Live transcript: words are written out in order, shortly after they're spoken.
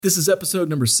This is episode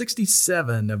number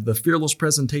 67 of the Fearless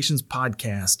Presentations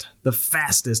podcast, the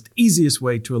fastest, easiest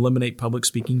way to eliminate public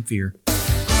speaking fear.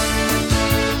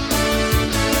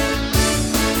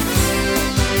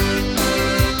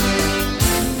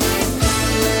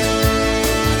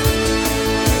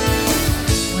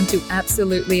 Want to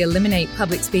absolutely eliminate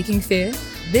public speaking fear?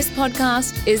 This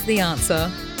podcast is the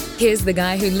answer. Here's the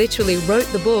guy who literally wrote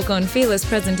the book on Fearless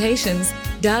Presentations,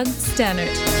 Doug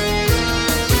Stannard.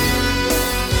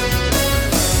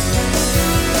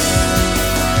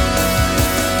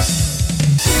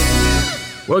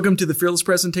 Welcome to the Fearless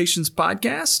Presentations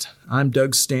podcast. I'm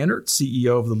Doug Stannard,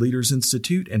 CEO of the Leaders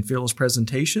Institute and Fearless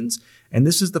Presentations, and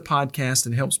this is the podcast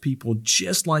that helps people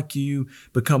just like you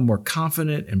become more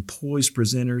confident and poised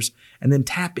presenters and then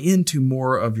tap into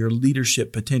more of your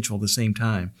leadership potential at the same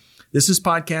time. This is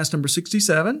podcast number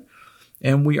 67,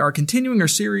 and we are continuing our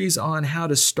series on how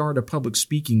to start a public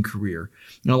speaking career.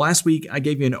 Now, last week, I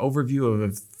gave you an overview of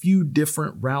a few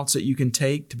different routes that you can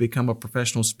take to become a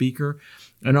professional speaker.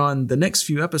 And on the next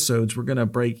few episodes, we're going to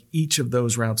break each of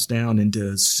those routes down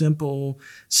into simple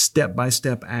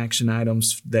step-by-step action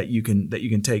items that you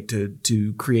can take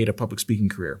to create a public speaking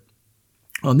career.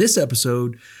 On this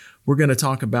episode, we're going to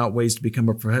talk about ways to become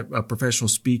a professional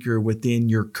speaker within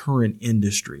your current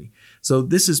industry. So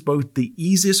this is both the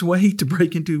easiest way to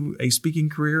break into a speaking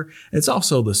career. It's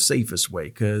also the safest way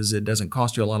because it doesn't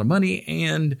cost you a lot of money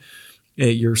and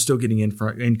you're still getting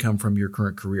income from your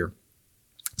current career.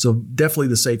 So definitely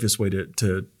the safest way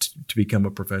to become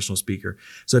a professional speaker.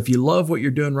 So if you love what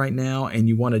you're doing right now and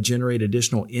you want to generate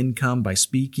additional income by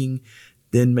speaking,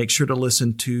 then make sure to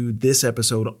listen to this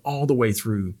episode all the way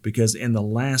through, because in the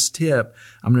last tip,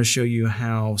 I'm going to show you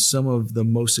how some of the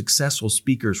most successful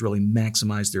speakers really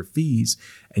maximize their fees,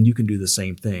 and you can do the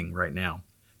same thing right now.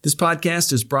 This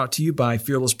podcast is brought to you by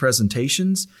Fearless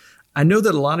Presentations. I know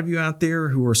that a lot of you out there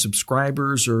who are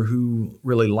subscribers or who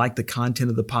really like the content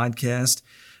of the podcast,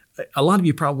 a lot of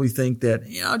you probably think that,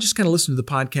 I'll just kind of listen to the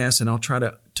podcast and I'll try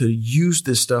to use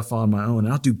this stuff on my own.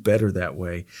 I'll do better that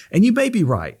way. And you may be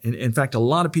right. In fact, a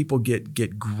lot of people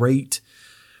get great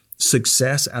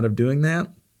success out of doing that.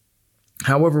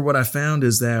 However, what I found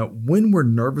is that when we're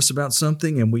nervous about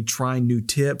something and we try new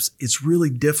tips, it's really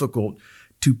difficult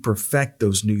to perfect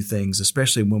those new things,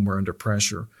 especially when we're under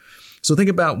pressure. So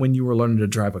think about when you were learning to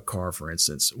drive a car, for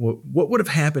instance. What would have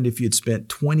happened if you had spent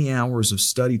 20 hours of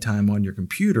study time on your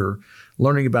computer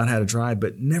learning about how to drive,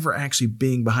 but never actually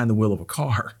being behind the wheel of a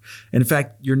car? And in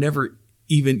fact, you've never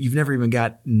even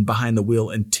gotten behind the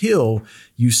wheel until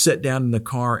you sit down in the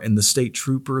car and the state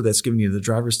trooper that's giving you the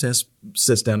driver's test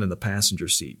sits down in the passenger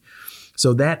seat.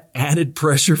 So that added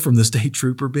pressure from the state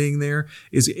trooper being there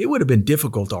it would have been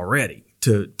difficult already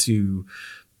to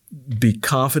be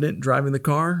confident driving the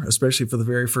car, especially for the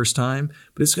very first time.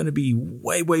 But it's going to be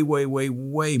way, way, way, way,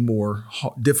 way more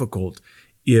difficult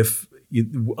if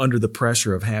you under the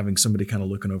pressure of having somebody kind of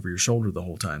looking over your shoulder the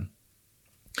whole time.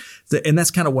 And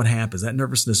that's kind of what happens. That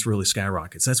nervousness really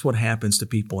skyrockets. That's what happens to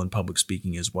people in public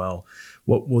speaking as well.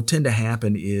 What will tend to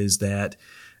happen is that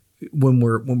when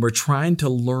we're trying to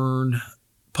learn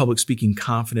public speaking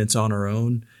confidence on our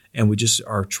own, and we just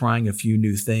are trying a few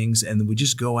new things, and then we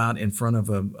just go out in front of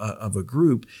a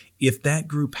group, if that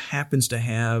group happens to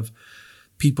have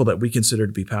people that we consider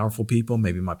to be powerful people,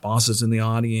 maybe my boss is in the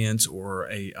audience or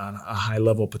a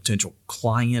high-level potential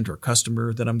client or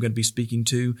customer that I'm going to be speaking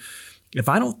to, if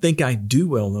I don't think I do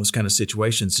well in those kind of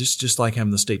situations, just like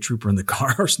having the state trooper in the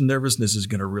car, nervousness is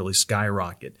going to really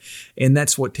skyrocket. And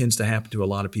that's what tends to happen to a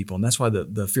lot of people. And that's why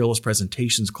the Fearless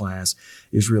Presentations class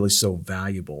is really so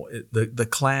valuable. The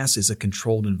class is a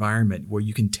controlled environment where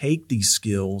you can take these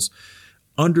skills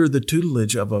under the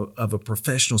tutelage of a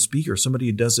professional speaker, somebody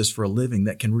who does this for a living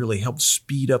that can really help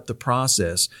speed up the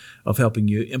process of helping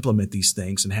you implement these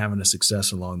things and having a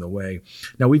success along the way.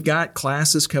 Now, we've got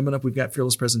classes coming up. We've got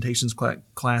Fearless Presentations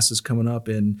classes coming up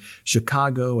in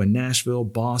Chicago and Nashville,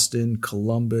 Boston,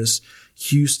 Columbus,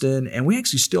 Houston, and we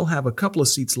actually still have a couple of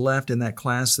seats left in that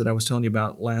class that I was telling you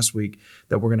about last week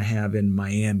that we're going to have in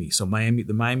Miami. So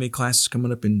the Miami class is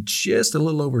coming up in just a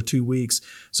little over 2 weeks.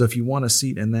 So if you want a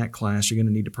seat in that class, you're going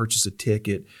to need to purchase a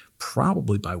ticket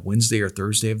probably by Wednesday or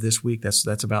Thursday of this week.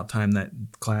 That's about time that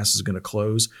class is going to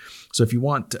close. So if you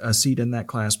want a seat in that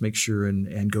class, make sure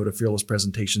and go to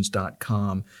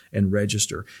fearlesspresentations.com and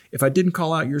register. If I didn't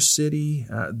call out your city,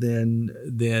 then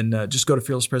just go to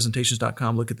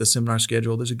fearlesspresentations.com, look at the seminar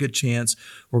schedule. There's a good chance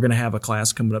we're going to have a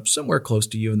class coming up somewhere close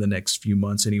to you in the next few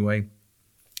months anyway.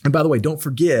 And by the way, don't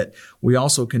forget, we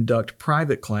also conduct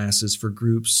private classes for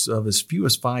groups of as few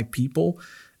as 5 people.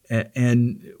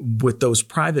 And with those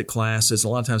private classes, a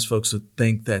lot of times folks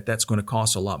think that that's going to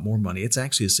cost a lot more money. It's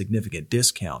actually a significant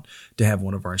discount to have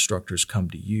one of our instructors come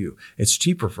to you. It's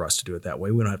cheaper for us to do it that way.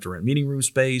 We don't have to rent meeting room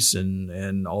space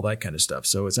and all that kind of stuff.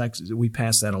 So it's actually, we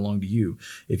pass that along to you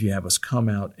if you have us come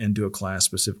out and do a class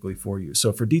specifically for you.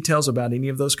 So for details about any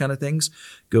of those kind of things,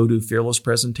 go to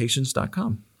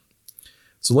fearlesspresentations.com.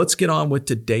 So let's get on with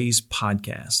today's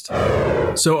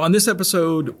podcast. So on this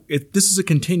episode, this is a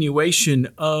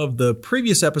continuation of the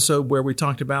previous episode where we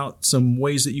talked about some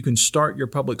ways that you can start your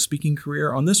public speaking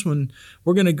career. On this one,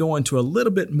 we're going to go into a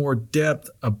little bit more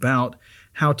depth about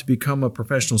how to become a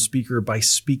professional speaker by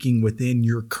speaking within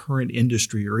your current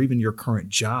industry or even your current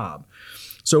job.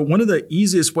 So one of the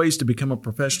easiest ways to become a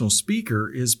professional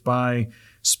speaker is by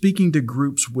speaking to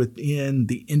groups within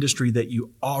the industry that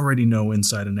you already know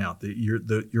inside and out,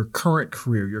 your current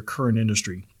career, your current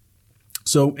industry.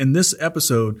 So in this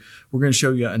episode, we're going to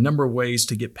show you a number of ways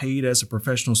to get paid as a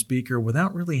professional speaker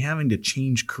without really having to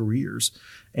change careers.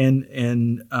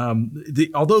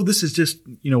 Although this is just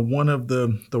one of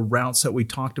the routes that we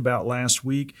talked about last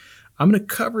week, I'm going to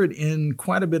cover it in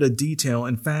quite a bit of detail.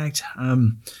 In fact,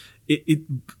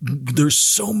 there's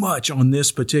so much on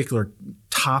this particular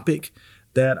topic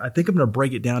that I think I'm going to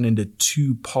break it down into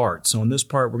two parts. So on this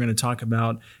part, we're going to talk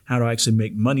about how to actually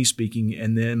make money speaking.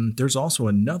 And then there's also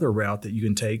another route that you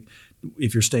can take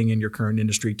if you're staying in your current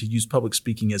industry to use public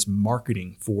speaking as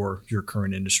marketing for your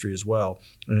current industry as well.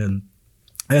 And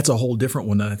that's a whole different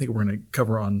one that I think we're going to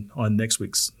cover on next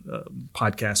week's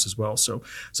podcast as well. So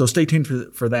stay tuned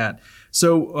for that.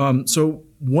 So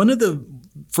one of the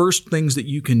first things that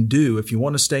you can do if you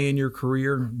want to stay in your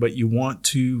career, but you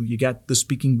got the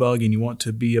speaking bug and you want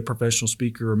to be a professional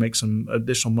speaker or make some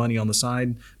additional money on the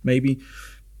side, maybe,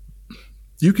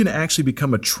 you can actually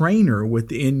become a trainer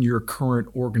within your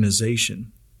current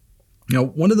organization. Now,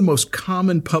 one of the most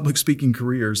common public speaking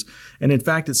careers, and in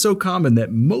fact, it's so common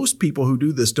that most people who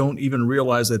do this don't even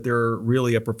realize that they're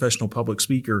really a professional public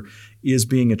speaker, is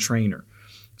being a trainer.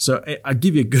 So I'll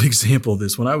give you a good example of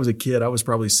this. When I was a kid, I was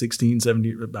probably 16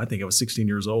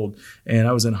 years old, and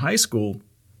I was in high school,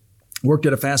 worked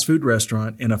at a fast food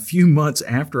restaurant, and a few months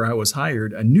after I was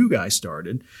hired, a new guy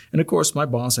started. And of course, my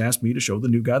boss asked me to show the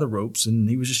new guy the ropes, and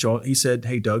he said,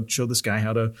 "Hey, Doug, show this guy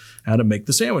how to make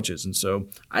the sandwiches." And so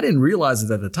I didn't realize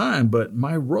it at the time, but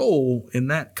my role in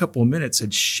that couple of minutes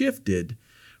had shifted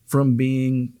from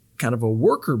being kind of a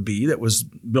worker bee that was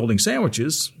building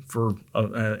sandwiches for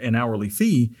an hourly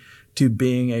fee to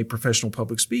being a professional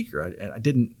public speaker. I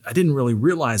didn't really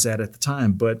realize that at the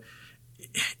time, but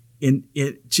in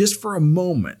it just for a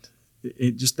moment,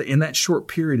 in that short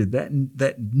period,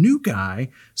 that new guy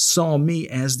saw me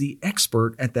as the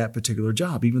expert at that particular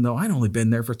job, even though I'd only been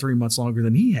there for 3 months longer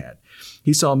than he had.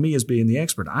 He saw me as being the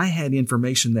expert. I had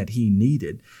information that he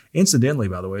needed. Incidentally,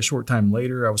 by the way, a short time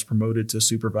later, I was promoted to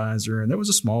supervisor, and there was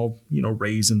a small,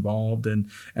 raise involved, and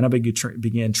I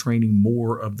began training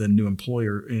more of the new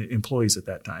employees at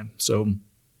that time. So,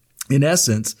 in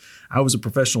essence, I was a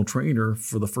professional trainer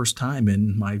for the first time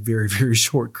in my very, very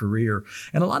short career.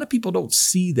 And a lot of people don't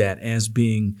see that as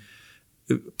being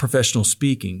professional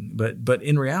speaking, but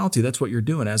in reality, that's what you're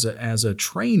doing. As a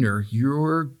trainer,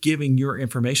 you're giving your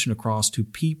information across to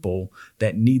people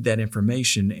that need that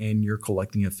information, and you're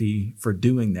collecting a fee for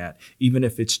doing that, even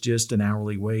if it's just an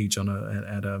hourly wage at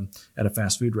a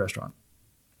fast food restaurant.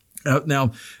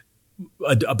 Now,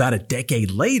 about a decade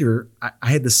later,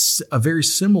 I had a very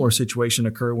similar situation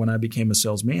occur when I became a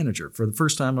sales manager. For the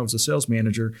first time, I was a sales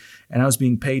manager, and I was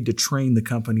being paid to train the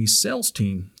company's sales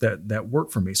team that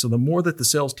worked for me. So the more that the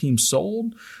sales team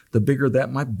sold, the bigger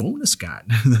that my bonus got.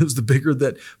 It was the bigger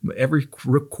that every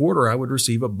quarter I would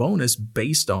receive a bonus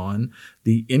based on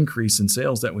the increase in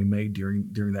sales that we made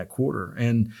during that quarter.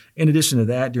 And in addition to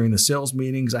that, during the sales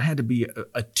meetings, I had to be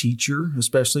a teacher,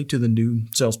 especially to the new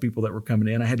salespeople that were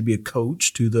coming in. I had to be a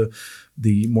coach to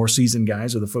the more seasoned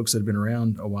guys or the folks that have been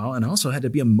around a while, and I also had to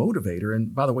be a motivator.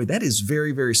 And by the way, that is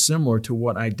very, very similar to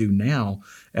what I do now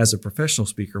as a professional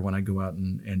speaker when I go out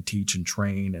and teach and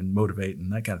train and motivate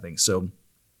and that kind of thing. So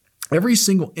every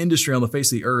single industry on the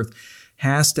face of the earth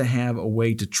has to have a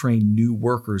way to train new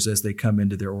workers as they come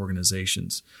into their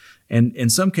organizations. And in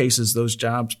some cases, those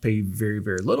jobs pay very,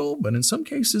 very little, but in some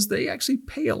cases, they actually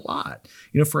pay a lot.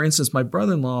 For instance, my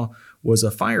brother-in-law was a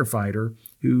firefighter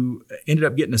who ended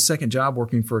up getting a second job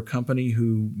working for a company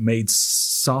who made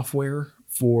software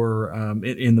for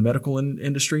in the medical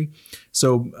industry.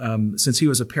 So since he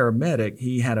was a paramedic,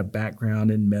 he had a background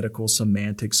in medical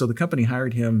semantics. So the company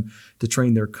hired him to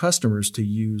train their customers to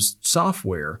use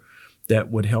software that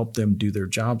would help them do their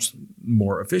jobs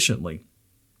more efficiently.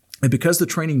 And because the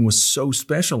training was so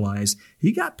specialized,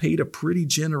 he got paid a pretty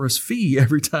generous fee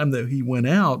every time that he went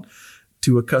out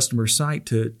to a customer site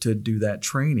to do that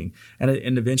training.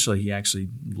 And eventually he actually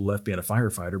left being a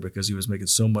firefighter because he was making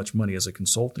so much money as a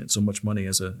consultant, so much money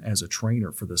as a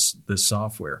trainer for this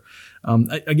software. I'll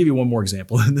give you one more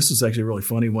example. And this is actually a really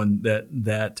funny one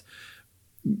that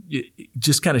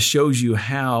just kind of shows you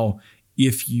how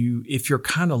if you're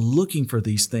kind of looking for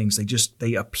these things,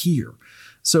 they appear.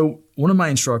 So one of my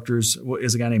instructors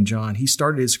is a guy named John. He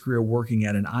started his career working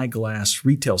at an eyeglass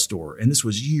retail store, and this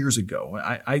was years ago.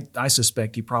 I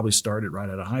suspect he probably started right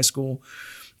out of high school.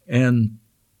 And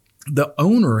the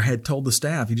owner had told the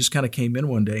staff, he just kind of came in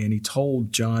one day and he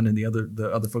told John and the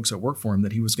other folks that worked for him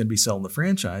that he was going to be selling the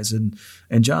franchise. And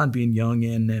John, being young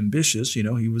and ambitious,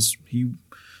 and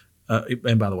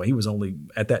by the way, he was only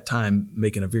at that time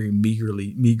making a very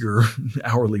meager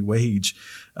hourly wage,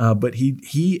 but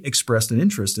he expressed an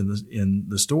interest in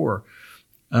the store.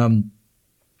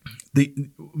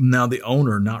 The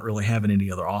owner not really having any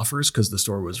other offers because the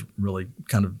store was really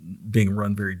kind of being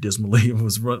run very dismally.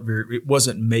 It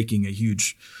wasn't making a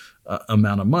huge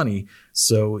amount of money.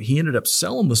 So he ended up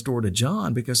selling the store to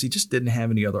John because he just didn't have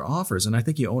any other offers. And I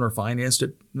think the owner financed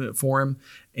it for him.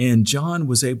 And John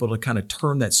was able to kind of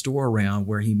turn that store around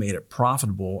where he made it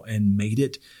profitable and made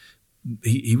it,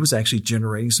 he was actually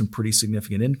generating some pretty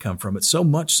significant income from it. So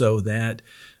much so that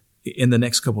in the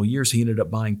next couple of years, he ended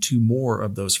up buying 2 more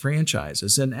of those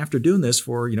franchises. And after doing this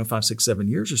for, 5, 6, 7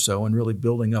 years or so and really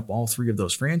building up all 3 of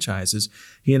those franchises,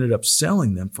 he ended up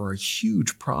selling them for a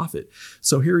huge profit.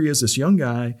 So here he is, this young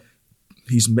guy.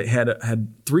 He's had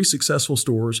 3 successful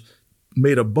stores,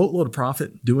 made a boatload of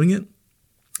profit doing it.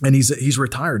 And he's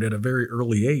retired at a very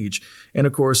early age. And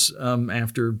of course,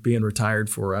 after being retired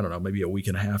for, I don't know, maybe a week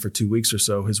and a half or 2 weeks or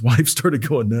so, his wife started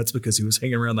going nuts because he was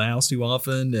hanging around the house too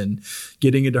often and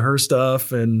getting into her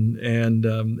stuff. And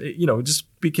it just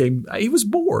became, he was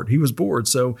bored.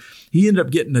 So he ended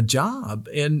up getting a job.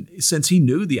 And since he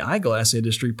knew the eyeglass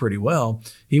industry pretty well,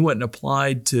 he went and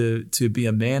applied to be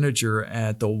a manager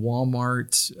at the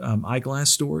Walmart eyeglass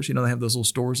stores. They have those little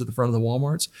stores at the front of the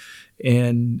Walmarts.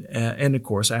 And of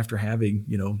course, after having,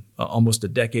 almost a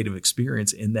decade of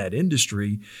experience in that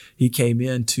industry, he came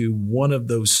into one of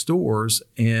those stores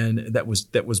and that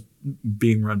was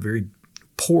being run very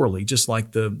poorly, just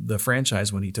like the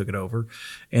franchise when he took it over,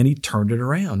 and he turned it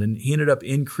around and he ended up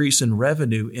increasing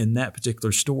revenue in that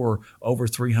particular store over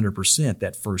 300%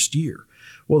 that first year.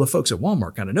 Well, the folks at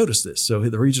Walmart kind of noticed this. So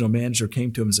the regional manager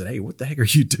came to him and said, "Hey, what the heck are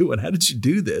you doing? How did you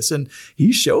do this?" And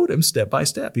he showed him step by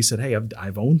step. He said, "Hey,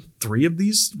 I've owned 3 of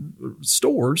these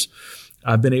stores.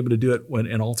 I've been able to do it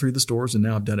in all 3 of the stores, and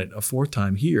now I've done it a 4th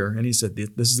time here." And he said,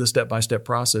 "This is the step-by-step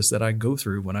process that I go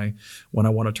through when I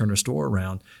want to turn a store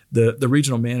around." The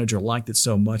regional manager liked it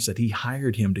so much that he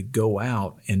hired him to go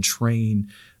out and train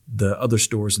the other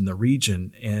stores in the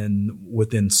region. And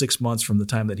within 6 months from the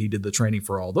time that he did the training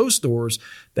for all those stores,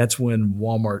 that's when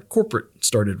Walmart corporate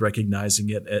started recognizing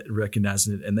it,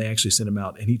 and they actually sent him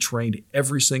out. And he trained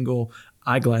every single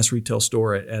eyeglass retail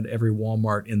store at every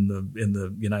Walmart in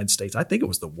the United States. I think it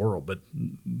was the world, but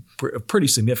a pretty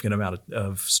significant amount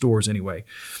of stores anyway,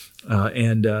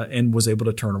 and was able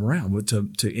to turn them around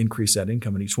to increase that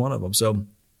income in each one of them.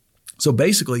 So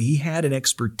basically, he had an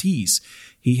expertise.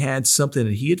 He had something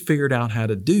that he had figured out how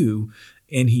to do,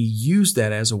 and he used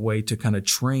that as a way to kind of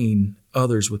train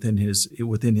others within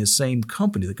his same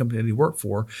company, the company that he worked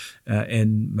for,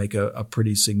 and make a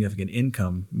pretty significant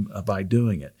income by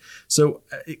doing it. So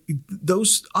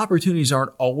those opportunities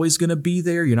aren't always going to be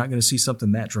there. You're not going to see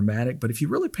something that dramatic, but if you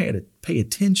really pay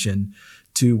attention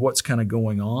to what's kind of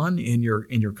going on in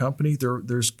your company,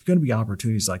 there's going to be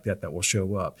opportunities like that will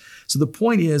show up. So the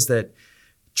point is that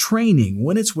training,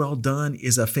 when it's well done,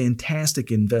 is a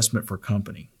fantastic investment for a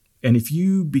company. And if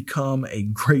you become a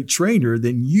great trainer,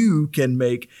 then you can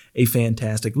make a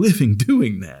fantastic living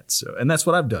doing that. So, and that's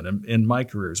what I've done in my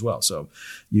career as well. So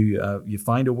you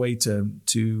find a way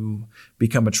to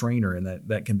become a trainer, and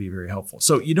that can be very helpful.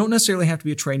 So you don't necessarily have to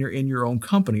be a trainer in your own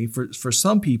company. For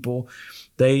some people,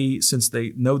 since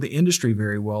they know the industry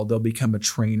very well, they'll become a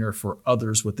trainer for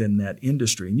others within that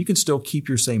industry. And you can still keep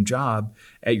your same job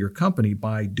at your company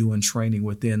by doing training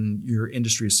within your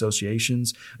industry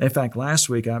associations. In fact, last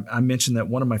week, I mentioned that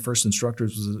one of my first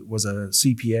instructors was a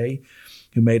CPA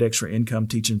who made extra income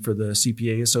teaching for the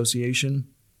CPA Association.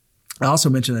 I also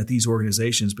mentioned that these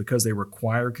organizations, because they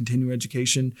require continuing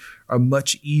education, are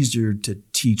much easier to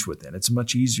teach within. It's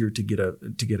much easier to get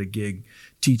a gig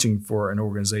teaching for an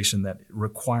organization that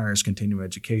requires continuing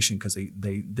education, because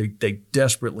they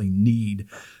desperately need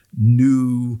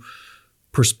new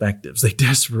perspectives. They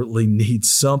desperately need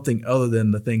something other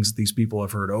than the things that these people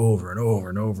have heard over and over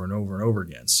and over and over and over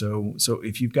again. So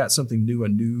if you've got something new,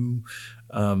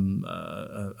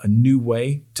 a new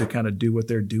way to kind of do what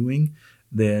they're doing,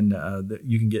 then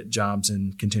you can get jobs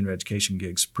in continuing education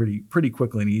gigs pretty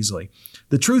quickly and easily.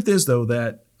 The truth is, though,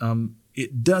 that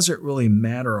it doesn't really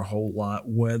matter a whole lot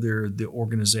whether the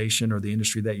organization or the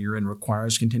industry that you're in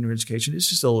requires continuing education. It's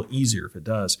just a little easier if it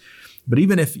does. But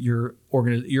even if your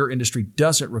industry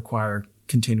doesn't require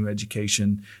continuing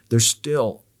education, there's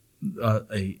still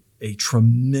a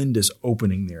tremendous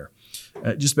opening there.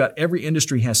 Just about every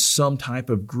industry has some type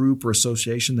of group or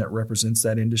association that represents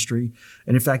that industry.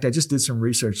 And in fact, I just did some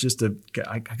research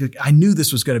I knew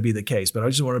this was going to be the case, but I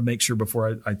just wanted to make sure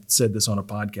before I said this on a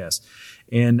podcast.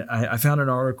 And I found an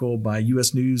article by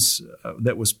U.S. News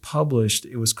that was published.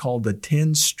 It was called the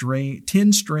 10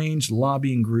 Strange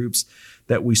Lobbying Groups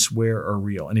That We Swear Are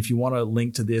Real. And if you want to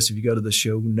link to this, if you go to the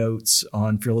show notes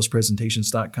on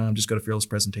fearlesspresentations.com, just go to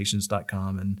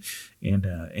fearlesspresentations.com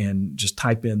and just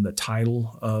type in the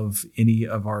title of any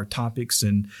of our topics,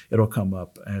 and it'll come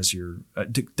up as your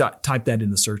type that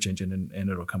in the search engine, and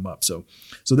it'll come up. So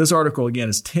this article again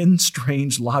is 10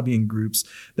 Strange Lobbying Groups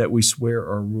That We Swear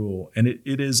Are Real, and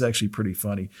it is actually pretty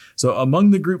funny. So among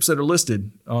the groups that are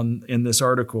listed in this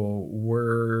article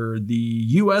were the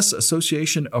U.S.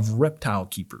 Association of Reptile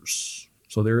Keepers.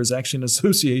 So there is actually an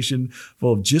association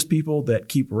full of just people that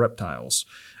keep reptiles.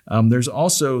 There's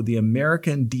also the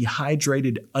American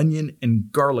Dehydrated Onion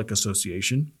and Garlic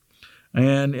Association.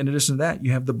 And in addition to that,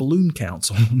 you have the Balloon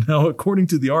Council. Now, according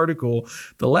to the article,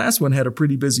 the last one had a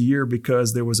pretty busy year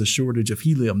because there was a shortage of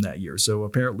helium that year. So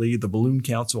apparently the Balloon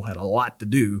Council had a lot to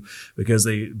do because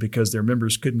their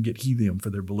members couldn't get helium for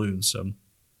their balloons. So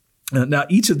now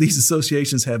each of these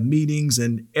associations have meetings,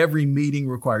 and every meeting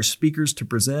requires speakers to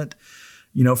present.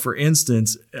 You know, for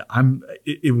instance,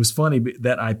 it was funny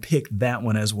that I picked that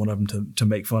one as one of them to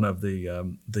make fun of the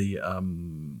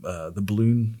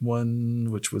balloon one,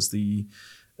 which was the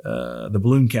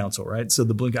Balloon Council, right? So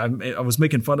the balloon, I was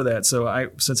making fun of that. So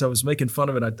since I was making fun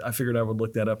of it, I figured I would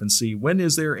look that up and see when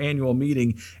is their annual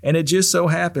meeting. And it just so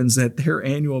happens that their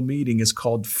annual meeting is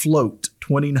called Float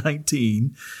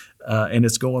 2019. And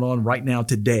it's going on right now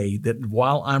today, that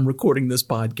while I'm recording this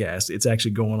podcast, it's actually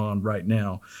going on right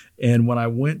now. And when I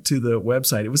went to the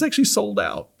website, it was actually sold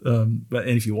out. And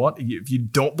if you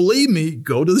don't believe me,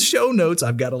 go to the show notes.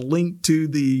 I've got a link to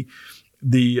the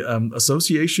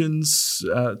associations,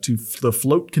 to the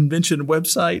Float Convention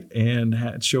website,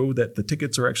 and show that the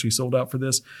tickets are actually sold out for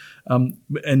this.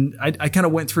 And I kind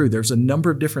of went through. There's a number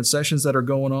of different sessions that are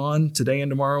going on today and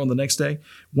tomorrow and the next day.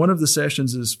 One of the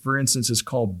sessions for instance, is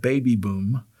called Baby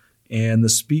Boom. And the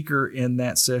speaker in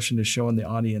that session is showing the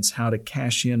audience how to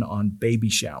cash in on baby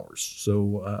showers.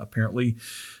 So apparently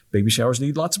baby showers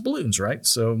need lots of balloons, right?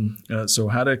 So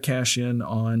how to cash in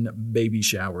on baby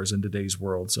showers in today's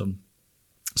world.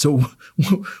 So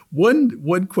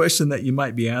one question that you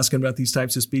might be asking about these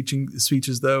types of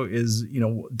speeches, though, is,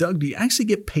 Doug, do you actually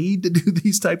get paid to do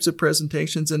these types of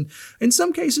presentations? And in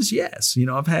some cases, yes.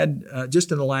 I've had,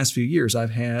 just in the last few years,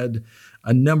 I've had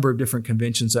a number of different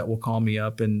conventions that will call me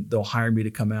up and they'll hire me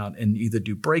to come out and either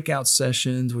do breakout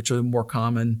sessions, which are more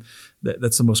common.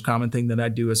 That's the most common thing that I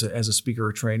do as a speaker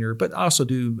or trainer, but I also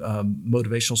do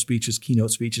motivational speeches, keynote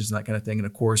speeches, and that kind of thing. And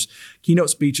of course, keynote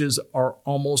speeches are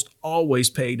almost always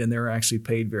paid, and they're actually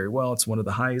paid very well. It's one of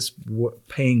the highest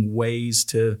paying ways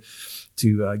to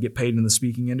get paid in the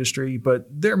speaking industry, but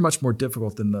they're much more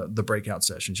difficult than the breakout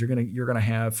sessions. You're gonna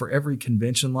have, for every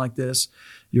convention like this,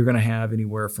 you're gonna have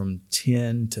anywhere from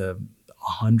 10 to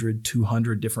 100,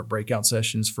 200 different breakout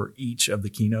sessions for each of the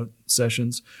keynote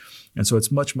sessions. And so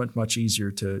it's much, much, much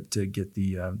easier to get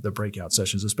the breakout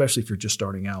sessions, especially if you're just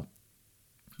starting out.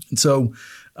 And so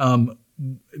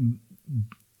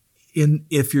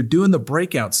if you're doing the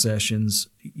breakout sessions,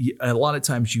 a lot of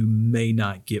times you may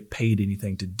not get paid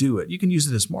anything to do it. You can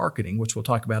use it as marketing, which we'll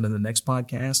talk about in the next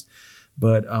podcast.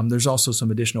 But there's also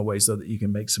some additional ways, though, that you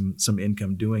can make some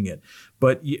income doing it.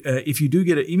 But if you do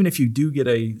get even if you do get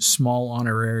a small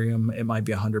honorarium, it might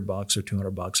be $100 or $200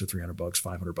 or $300,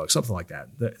 $500, something like that.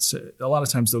 A lot of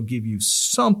times they'll give you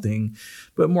something,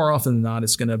 but more often than not,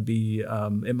 it's going to be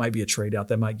it might be a trade out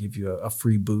that might give you a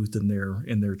free booth in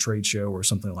their trade show or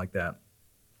something like that.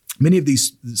 Many of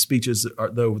these speeches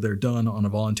they're done on a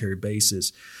voluntary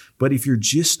basis. But if you're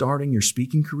just starting your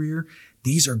speaking career,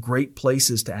 these are great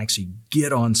places to actually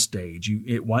get on stage.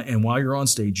 And while you're on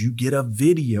stage, you get a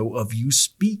video of you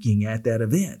speaking at that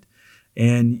event.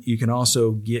 And you can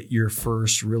also get your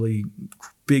first really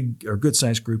big or good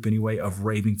sized group anyway of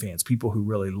raving fans, people who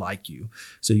really like you.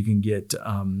 So you can get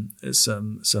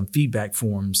some feedback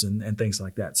forms and things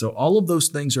like that. So all of those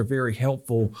things are very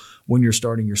helpful when you're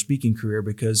starting your speaking career,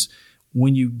 because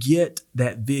when you get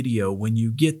that video, when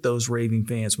you get those raving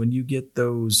fans, when you get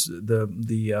those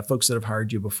the folks that have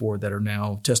hired you before that are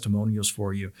now testimonials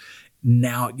for you,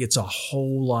 now it gets a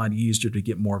whole lot easier to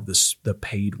get more of the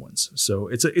paid ones. So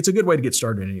it's a good way to get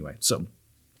started anyway. So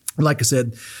like I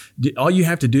said, all you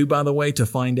have to do, by the way, to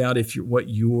find out if you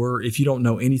don't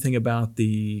know anything about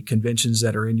the conventions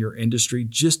that are in your industry,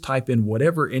 just type in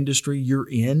whatever industry you're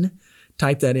in.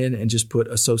 Type that in and just put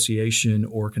association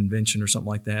or convention or something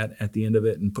like that at the end of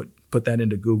it, and put that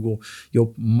into Google.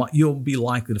 You'll be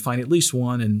likely to find at least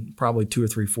one and probably 2 or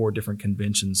 3, 4 different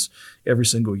conventions every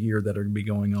single year that are going to be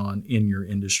going on in your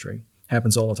industry.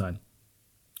 Happens all the time.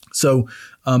 So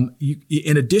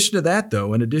in addition to that,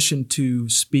 though, in addition to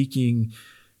speaking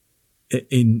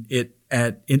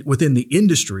within the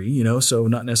industry, so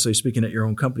not necessarily speaking at your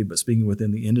own company, but speaking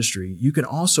within the industry, you can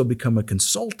also become a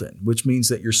consultant, which means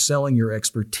that you're selling your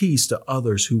expertise to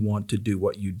others who want to do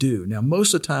what you do. Now,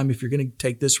 most of the time, if you're going to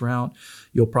take this route,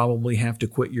 you'll probably have to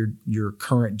quit your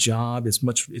current job. It's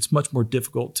much more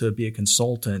difficult to be a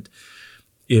consultant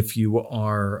if you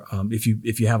are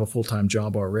if you have a full-time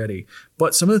job already.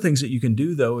 But some of the things that you can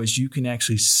do, though, is you can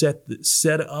actually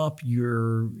set up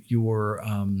your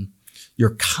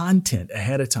content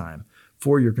ahead of time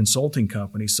for your consulting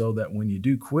company, so that when you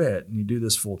do quit and you do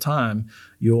this full time,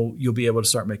 you'll be able to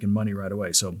start making money right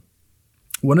away. So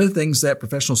one of the things that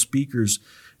professional speakers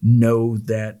know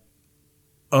that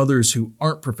others who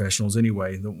aren't professionals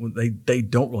anyway, they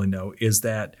don't really know, is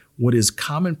that what is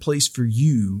commonplace for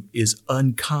you is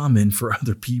uncommon for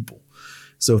other people.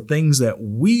 So things that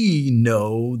we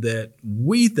know that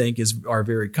we think are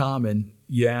very common,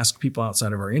 you ask people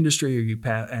outside of our industry, or you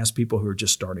ask people who are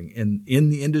just starting in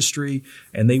the industry,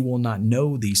 and they will not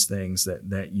know these things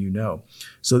that you know.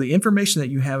 So the information that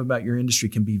you have about your industry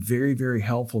can be very, very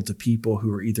helpful to people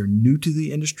who are either new to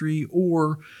the industry,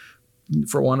 or,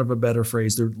 for want of a better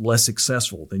phrase, they're less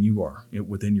successful than you are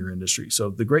within your industry. So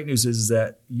the great news is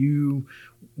that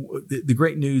the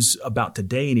great news about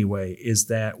today anyway, is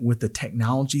that with the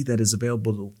technology that is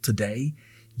available today,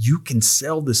 you can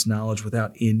sell this knowledge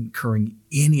without incurring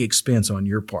any expense on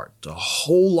your part. It's a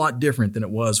whole lot different than it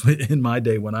was in my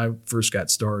day when I first got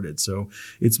started. So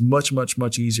it's much, much,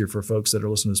 much easier for folks that are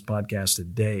listening to this podcast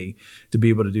today to be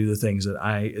able to do the things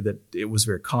that it was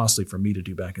very costly for me to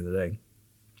do back in the day.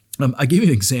 I give you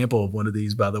an example of one of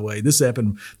these, by the way. This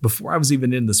happened before I was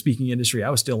even in the speaking industry. I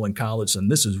was still in college,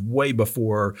 and this is way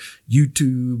before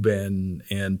YouTube and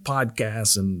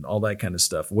podcasts and all that kind of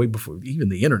stuff, way before even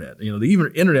the internet. The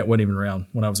internet wasn't even around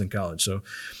when I was in college. So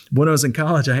when I was in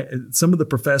college, some of the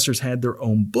professors had their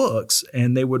own books,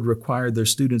 and they would require their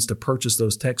students to purchase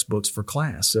those textbooks for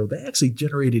class. So they actually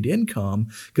generated income,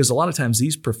 because a lot of times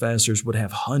these professors would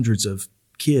have hundreds of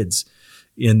kids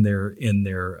in their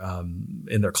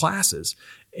classes,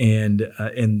 and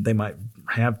they might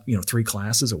have 3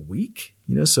 classes a week.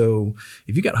 So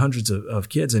if you got hundreds of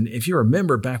kids, and if you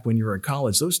remember back when you were in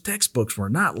college, those textbooks were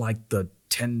not like the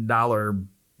 $10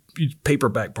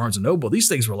 paperback Barnes and Noble. These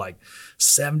things were like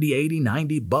 $70, $80,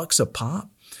 $90 a pop.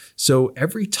 So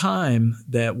every time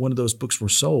that one of those books were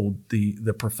sold,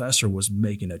 the professor was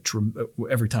making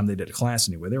every time they did a class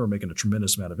anyway, they were making a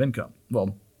tremendous amount of income.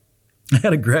 Well, I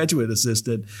had a graduate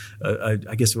assistant,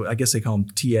 I guess they call him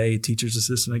TA, teacher's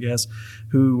assistant, I guess,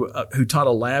 who taught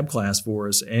a lab class for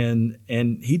us. And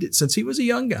he did, since he was a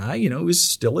young guy, he was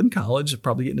still in college,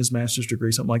 probably getting his master's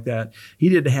degree, something like that. He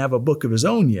didn't have a book of his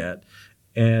own yet.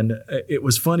 And it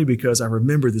was funny because I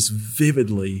remember this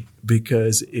vividly,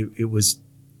 because it was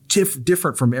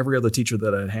different from every other teacher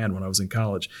that I had when I was in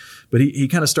college. But he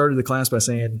kind of started the class by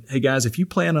saying, hey guys, if you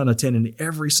plan on attending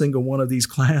every single one of these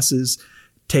classes,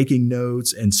 taking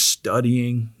notes and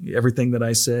studying everything that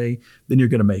I say, then you're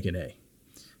going to make an A.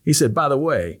 He said, by the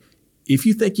way, if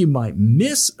you think you might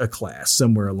miss a class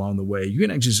somewhere along the way, you can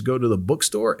actually just go to the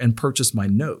bookstore and purchase my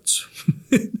notes,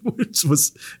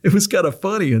 it was kind of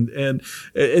funny. And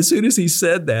as soon as he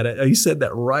said that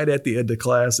right at the end of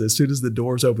class, as soon as the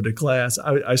doors opened to class,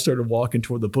 I started walking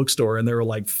toward the bookstore, and there were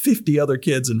like 50 other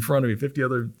kids in front of me, 50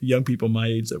 other young people my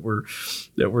age that were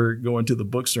going to the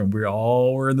bookstore. And we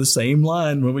all were in the same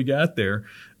line when we got there.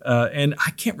 And I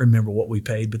can't remember what we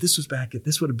paid, but this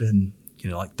would have been,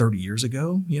 like 30 years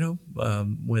ago,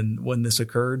 when this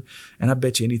occurred. And I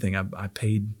bet you anything, I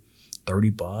paid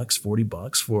 $30,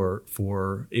 $40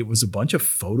 for it was a bunch of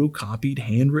photocopied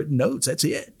handwritten notes. That's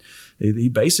it. He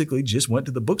basically just went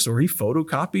to the bookstore. He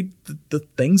photocopied the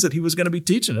things that he was going to be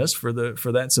teaching us for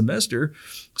that semester,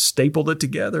 stapled it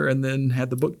together, and then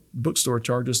had the bookstore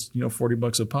charge us,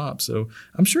 $40 a pop. So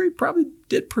I'm sure he probably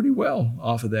did pretty well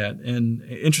off of that. And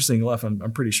interesting enough,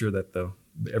 I'm pretty sure that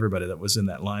everybody that was in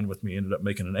that line with me ended up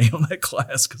making an A on that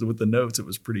class, because with the notes, it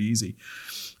was pretty easy.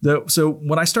 So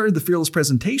when I started the Fearless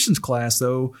Presentations class,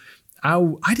 though,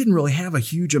 I didn't really have a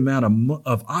huge amount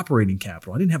of operating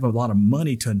capital. I didn't have a lot of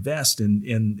money to invest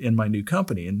in my new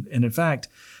company. And in fact,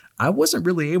 I wasn't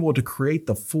really able to create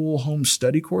the full home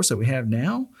study course that we have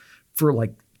now for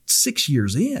like 6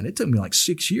 years in. It took me like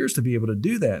 6 years to be able to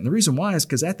do that. And the reason why is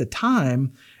because at the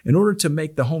time, in order to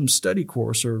make the home study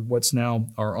course, or what's now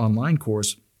our online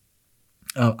course,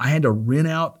 I had to rent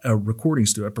out a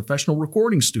professional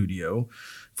recording studio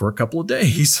for a couple of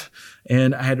days.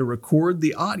 And I had to record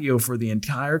the audio for the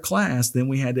entire class. Then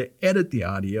we had to edit the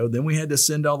audio. Then we had to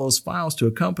send all those files to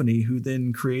a company who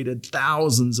then created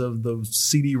thousands of those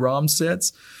CD-ROM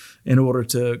sets in order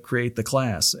to create the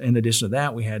class. In addition to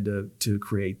that, we had to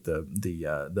create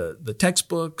the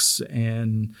textbooks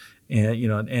and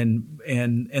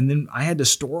then I had to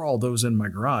store all those in my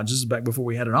garage. This is back before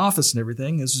we had an office and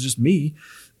everything. This is just me.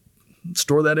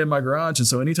 Store that in my garage. And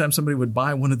so anytime somebody would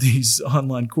buy one of these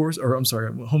online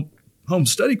home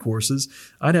study courses,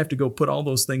 I'd have to go put all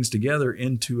those things together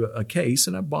into a case.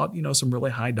 And I bought, some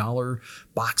really high dollar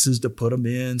boxes to put them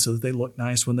in so that they look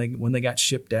nice when they got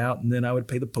shipped out. And then I would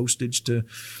pay the postage to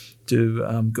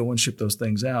go and ship those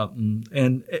things out.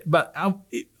 But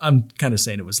I'm kind of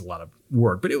saying it was a lot of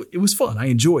work, but it was fun. I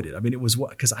enjoyed it. I mean, it was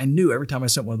because I knew every time I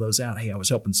sent one of those out, hey, I was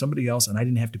helping somebody else, and I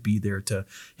didn't have to be there to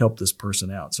help this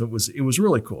person out. So it was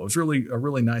really cool. It was really a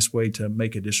really nice way to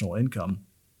make additional income.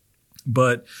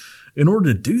 But in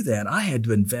order to do that, I had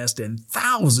to invest in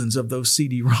thousands of those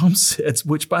CD-ROM sets,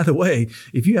 which, by the way,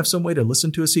 if you have some way to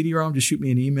listen to a CD-ROM, just shoot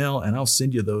me an email and I'll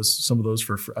send you some of those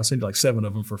for free. I'll send you like 7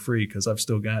 of them for free, because I've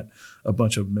still got a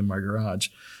bunch of them in my garage.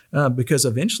 Because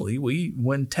eventually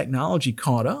when technology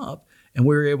caught up and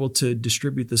we were able to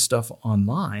distribute this stuff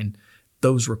online,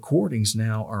 those recordings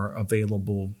now are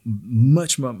available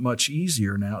much, much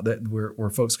easier now, that where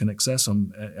folks can access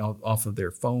them off of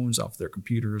their phones, off their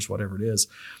computers, whatever it is.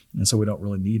 And so we don't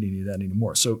really need any of that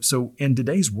anymore. So in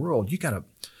today's world, you got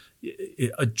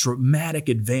a dramatic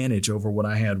advantage over what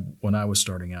I had when I was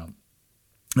starting out.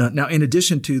 Now, in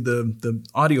addition to the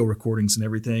audio recordings and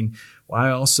everything, I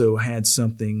also had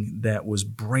something that was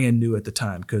brand new at the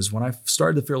time, because when I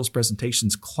started the Fearless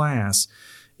Presentations class,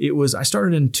 I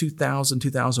started in 2000,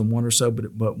 2001 or so,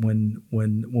 but when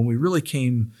we really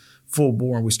came full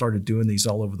bore and we started doing these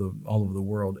all over the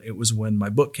world, it was when my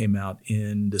book came out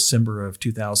in December of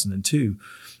 2002.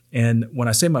 And when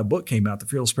I say my book came out, the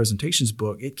Fearless Presentations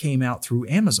book, it came out through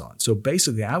Amazon. So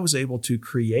basically, I was able to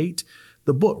write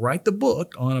the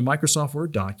book on a Microsoft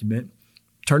Word document,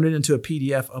 turn it into a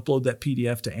PDF, upload that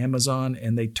PDF to Amazon,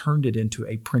 and they turned it into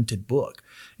a printed book.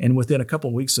 And within a couple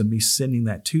of weeks of me sending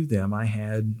that to them, I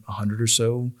had 100 or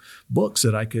so books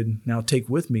that I could now take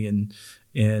with me, and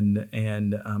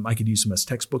I could use them as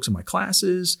textbooks in my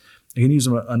classes. I can use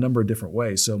them a number of different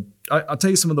ways. So I'll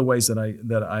tell you some of the ways that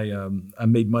I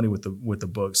made money with the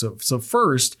book. So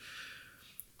first,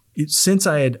 since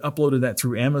I had uploaded that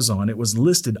through Amazon, it was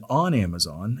listed on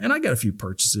Amazon, and I got a few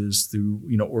purchases through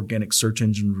organic search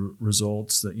engine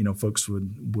results that folks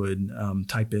would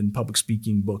type in public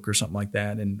speaking book or something like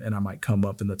that, and I might come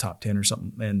up in the top 10 or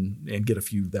something and get a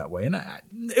few that way. And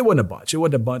it wasn't a bunch. It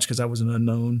wasn't a bunch because I was an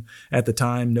unknown at the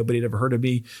time. Nobody had ever heard of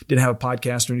me. Didn't have a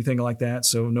podcast or anything like that,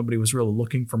 so nobody was really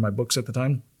looking for my books at the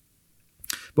time.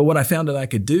 But what I found that I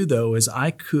could do, though, is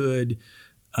I could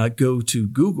go to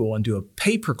Google and do a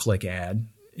pay-per-click ad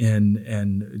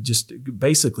and just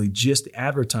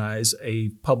advertise a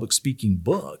public speaking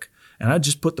book. And I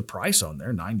just put the price on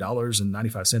there,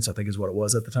 $9.95, I think is what it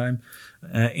was at the time.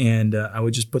 And I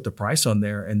would just put the price on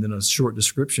there and then a short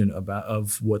description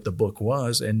of what the book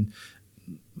was. And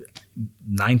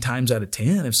 9 times out of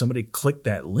 10, if somebody clicked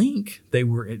that link,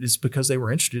 it's because they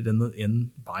were interested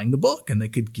in buying the book, and they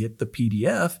could get the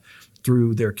PDF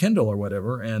through their Kindle or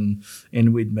whatever, and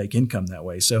we'd make income that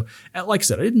way. So, like I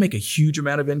said, I didn't make a huge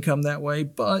amount of income that way,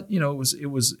 but it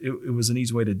was an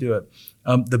easy way to do it.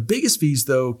 The biggest fees,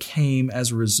 though, came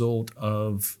as a result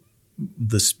of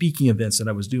the speaking events that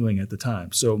I was doing at the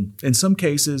time. So in some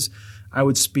cases, I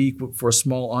would speak for a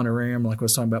small honorarium, like I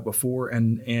was talking about before.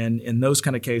 And in those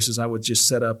kind of cases, I would just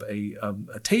set up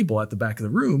a table at the back of the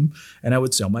room, and I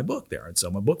would sell my book there. I'd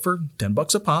sell my book for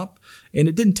 $10 a pop. And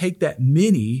it didn't take that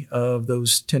many of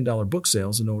those $10 book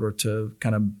sales in order to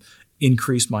kind of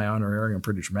increase my honorarium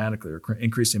pretty dramatically, or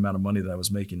increase the amount of money that I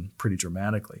was making pretty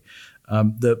dramatically.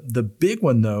 The big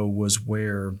one, though, was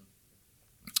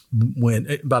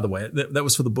by the way, that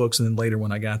was for the books. And then later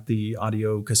when I got the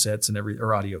audio cassettes and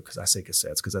because I say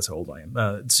cassettes because that's how old I am,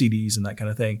 CDs and that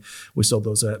kind of thing, we sold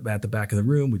those at the back of the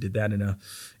room. We did that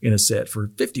in a set for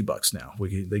 $50 now.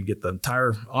 They get the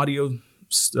entire audio,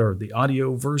 or the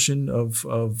audio version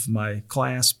of my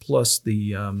class plus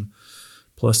the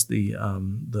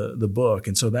book.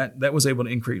 And so that was able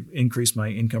to increase my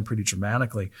income pretty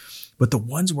dramatically. But the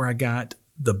ones where I got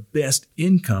the best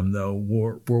income, though,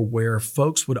 were where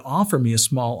folks would offer me a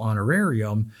small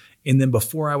honorarium. And then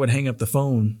before I would hang up the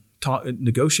phone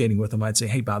negotiating with them, I'd say,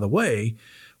 hey, by the way,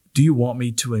 do you want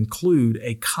me to include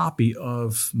a copy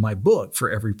of my book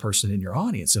for every person in your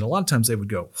audience? And a lot of times they would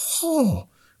go, oh,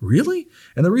 really?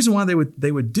 And the reason why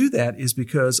they would do that is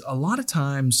because a lot of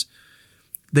times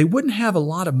they wouldn't have a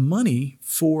lot of money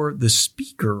for the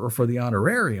speaker or for the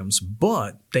honorariums,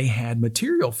 but they had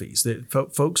material fees. That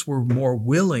folks were more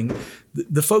willing.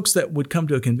 The folks that would come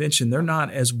to a convention, they're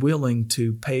not as willing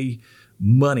to pay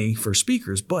money for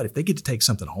speakers, but if they get to take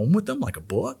something home with them, like a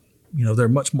book, they're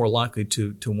much more likely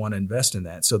to want to invest in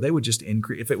that. So they would just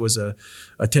increase, if it was a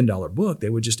 $10 book, they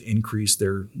would just increase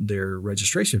their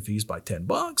registration fees by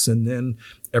 $10. And then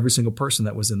every single person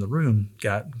that was in the room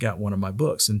got one of my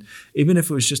books. And even if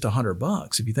it was just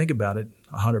 $100, if you think about it,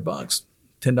 $100,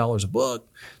 $10 a book,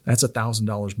 that's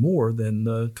 $1,000 more than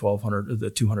the $1,200,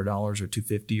 the $200 or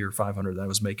 $250 or $500 that I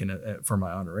was making for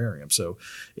my honorarium. So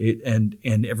and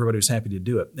everybody was happy to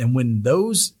do it. And when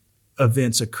those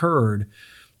events occurred,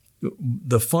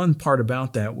 the fun part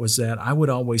about that was that I would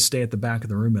always stay at the back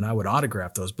of the room and I would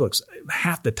autograph those books.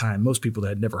 Half the time, most people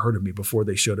had never heard of me before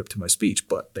they showed up to my speech,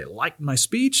 but they liked my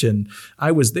speech and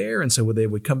I was there. And so they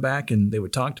would come back and they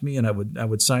would talk to me and I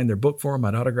would sign their book for them.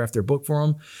 I'd autograph their book for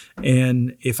them.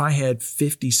 And if I had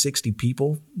 50, 60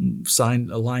 people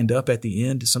lined up at the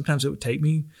end, sometimes it would take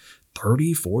me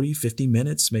 30, 40, 50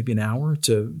 minutes, maybe an hour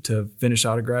to finish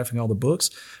autographing all the books.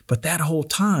 But that whole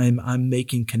time I'm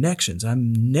making connections.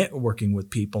 I'm networking with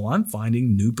people. I'm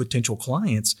finding new potential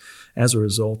clients as a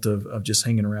result of just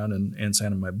hanging around and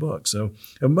signing my book. So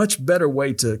a much better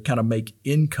way to kind of make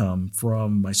income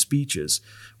from my speeches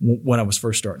when I was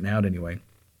first starting out anyway.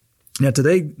 Now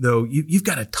today, though, you've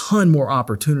got a ton more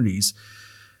opportunities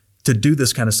to do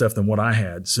this kind of stuff than what I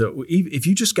had. So if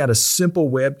you just got a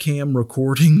simple webcam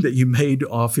recording that you made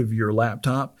off of your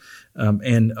laptop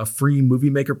and a free movie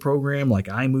maker program like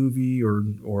iMovie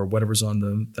or whatever's on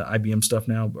the IBM stuff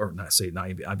now, or not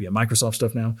IBM, Microsoft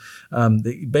stuff now,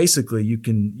 basically you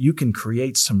can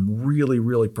create some really,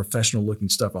 really professional looking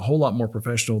stuff, a whole lot more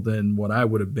professional than what I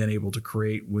would have been able to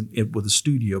create with a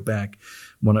studio back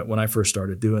when I first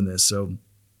started doing this. So,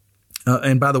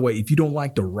 and by the way, if you don't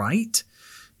like to write,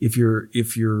 if you're,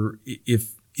 because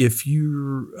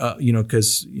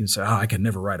you say, I can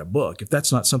never write a book. If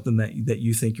that's not something that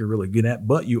you think you're really good at,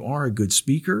 but you are a good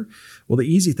speaker, well,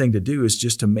 the easy thing to do is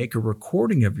just to make a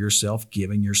recording of yourself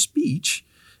giving your speech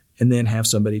and then have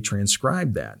somebody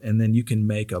transcribe that. And then you can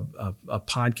make a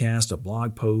podcast, a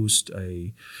blog post,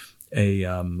 an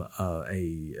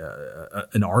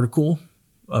article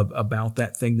about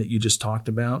that thing that you just talked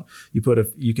about. You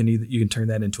can turn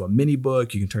that into a mini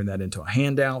book. You can turn that into a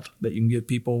handout that you can give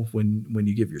people when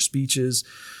you give your speeches.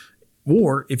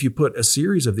 Or if you put a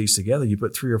series of these together, you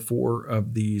put 3 or 4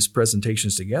 of these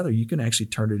presentations together, you can actually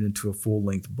turn it into a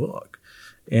full-length book.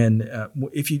 And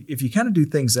if you kind of do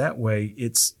things that way,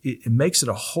 it makes it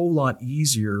a whole lot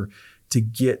easier to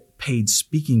get paid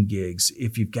speaking gigs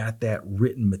if you've got that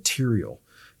written material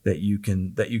that you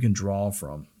can draw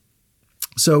from.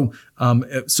 So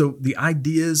the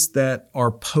ideas that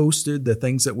are posted, the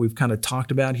things that we've kind of talked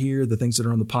about here, the things that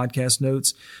are on the podcast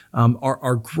notes,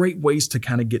 are great ways to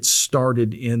kind of get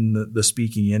started in the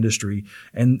speaking industry.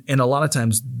 And a lot of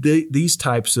times these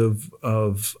types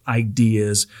of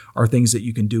ideas are things that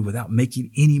you can do without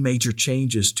making any major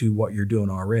changes to what you're doing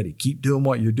already. Keep doing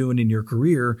what you're doing in your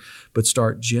career, but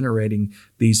start generating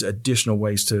these additional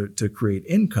ways to create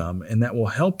income. And that will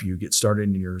help you get started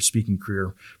in your speaking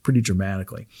career pretty dramatically.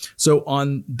 So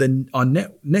on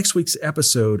next week's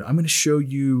episode, I'm going to show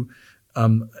you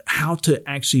how to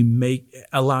actually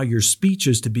allow your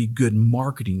speeches to be good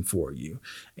marketing for you.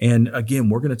 And again,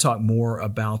 we're going to talk more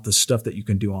about the stuff that you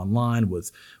can do online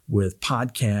with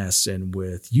podcasts and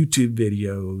with YouTube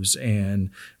videos and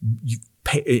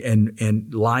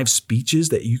and live speeches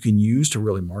that you can use to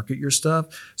really market your stuff.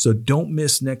 So don't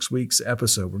miss next week's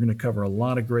episode. We're going to cover a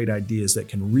lot of great ideas that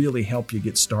can really help you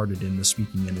get started in the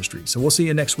speaking industry. So we'll see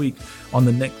you next week on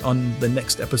the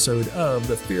next episode of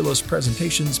the Fearless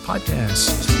Presentations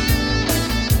Podcast.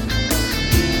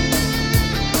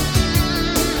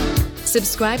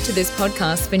 Subscribe to this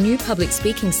podcast for new public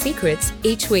speaking secrets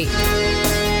each week.